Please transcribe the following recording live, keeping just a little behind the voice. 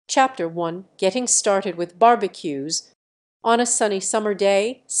Chapter 1, Getting Started with Barbecues. On a sunny summer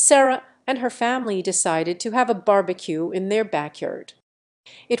day, Sarah and her family decided to have a barbecue in their backyard.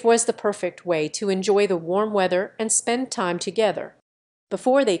 It was the perfect way to enjoy the warm weather and spend time together.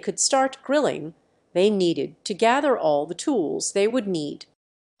 Before they could start grilling, they needed to gather all the tools they would need.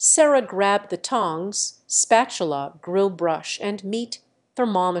 Sarah grabbed the tongs, spatula, grill brush, and meat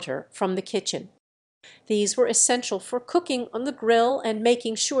thermometer from the kitchen. These were essential for cooking on the grill and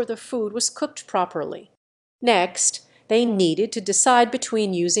making sure the food was cooked properly. Next, they needed to decide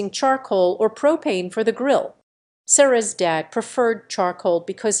between using charcoal or propane for the grill. Sarah's dad preferred charcoal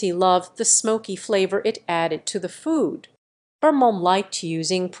because he loved the smoky flavor it added to the food. Her mom liked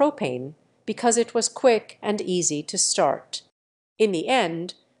using propane because it was quick and easy to start. In the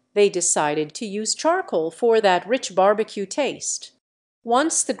end, they decided to use charcoal for that rich barbecue taste.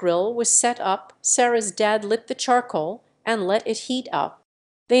 Once the grill was set up, Sarah's dad lit the charcoal and let it heat up.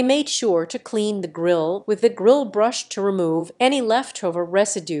 They made sure to clean the grill with the grill brush to remove any leftover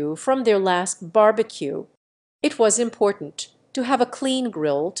residue from their last barbecue. It was important to have a clean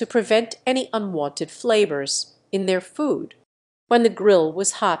grill to prevent any unwanted flavors in their food. When the grill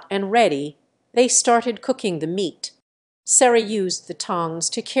was hot and ready, they started cooking the meat. Sarah used the tongs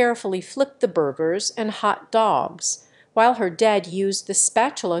to carefully flip the burgers and hot dogs, while her dad used the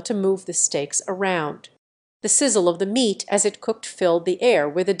spatula to move the steaks around. The sizzle of the meat as it cooked filled the air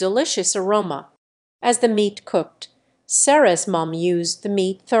with a delicious aroma. As the meat cooked, Sarah's mom used the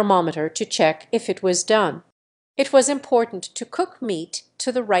meat thermometer to check if it was done. It was important to cook meat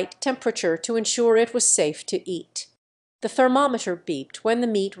to the right temperature to ensure it was safe to eat. The thermometer beeped when the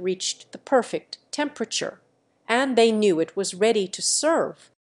meat reached the perfect temperature, and they knew it was ready to serve.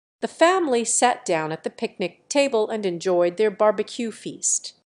 The family sat down at the picnic table and enjoyed their barbecue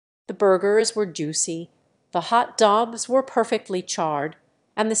feast. The burgers were juicy, the hot dogs were perfectly charred,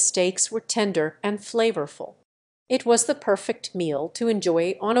 and the steaks were tender and flavorful. It was the perfect meal to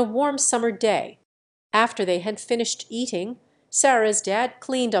enjoy on a warm summer day. After they had finished eating, Sarah's dad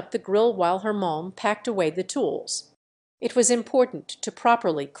cleaned up the grill while her mom packed away the tools. It was important to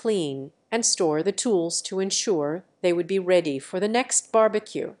properly clean and store the tools to ensure they would be ready for the next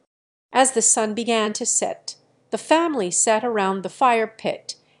barbecue. As the sun began to set, the family sat around the fire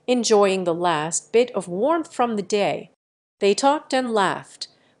pit, enjoying the last bit of warmth from the day. They talked and laughed,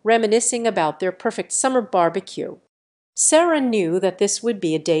 reminiscing about their perfect summer barbecue. Sarah knew that this would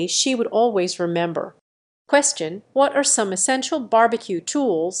be a day she would always remember. Question: what are some essential barbecue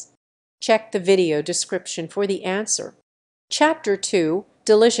tools? Check the video description for the answer. Chapter 2,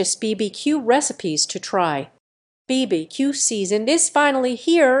 Delicious BBQ Recipes to Try. BBQ season is finally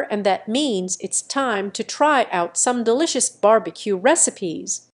here, and that means it's time to try out some delicious barbecue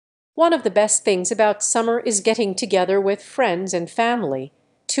recipes. One of the best things about summer is getting together with friends and family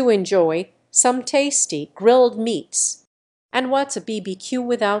to enjoy some tasty grilled meats. And what's a BBQ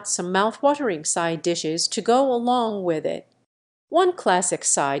without some mouth-watering side dishes to go along with it? One classic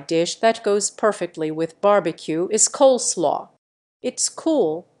side dish that goes perfectly with barbecue is coleslaw. It's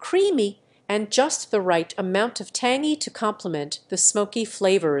cool, creamy, and just the right amount of tangy to complement the smoky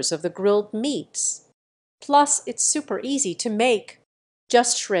flavors of the grilled meats. Plus, it's super easy to make.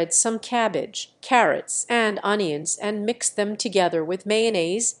 Just shred some cabbage, carrots, and onions and mix them together with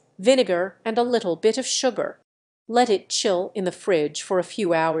mayonnaise, vinegar, and a little bit of sugar. Let it chill in the fridge for a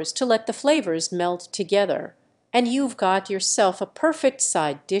few hours to let the flavors melt together, and you've got yourself a perfect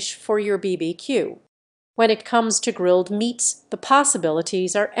side dish for your BBQ. When it comes to grilled meats, the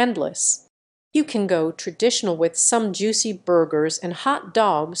possibilities are endless. You can go traditional with some juicy burgers and hot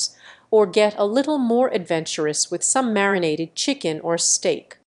dogs, or get a little more adventurous with some marinated chicken or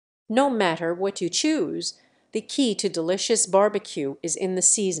steak. No matter what you choose, the key to delicious barbecue is in the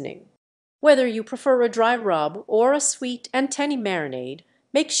seasoning. Whether you prefer a dry rub or a sweet and tangy marinade,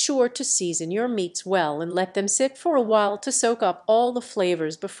 make sure to season your meats well and let them sit for a while to soak up all the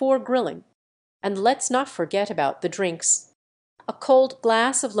flavors before grilling. And let's not forget about the drinks. A cold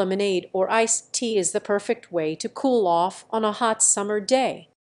glass of lemonade or iced tea is the perfect way to cool off on a hot summer day.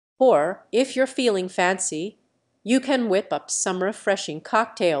 Or, if you're feeling fancy, you can whip up some refreshing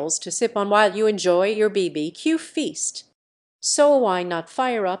cocktails to sip on while you enjoy your BBQ feast. So why not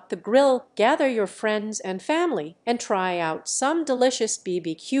fire up the grill, gather your friends and family, and try out some delicious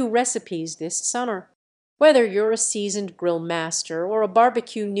BBQ recipes this summer? Whether you're a seasoned grill master or a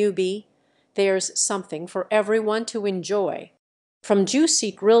barbecue newbie, there's something for everyone to enjoy. From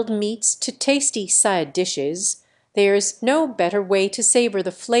juicy grilled meats to tasty side dishes, there's no better way to savor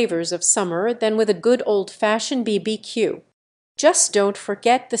the flavors of summer than with a good old-fashioned BBQ. Just don't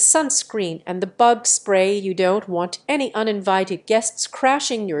forget the sunscreen and the bug spray. You don't want any uninvited guests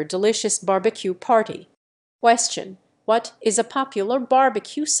crashing your delicious barbecue party. Question: what is a popular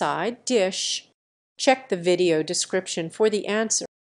barbecue side dish? Check the video description for the answer.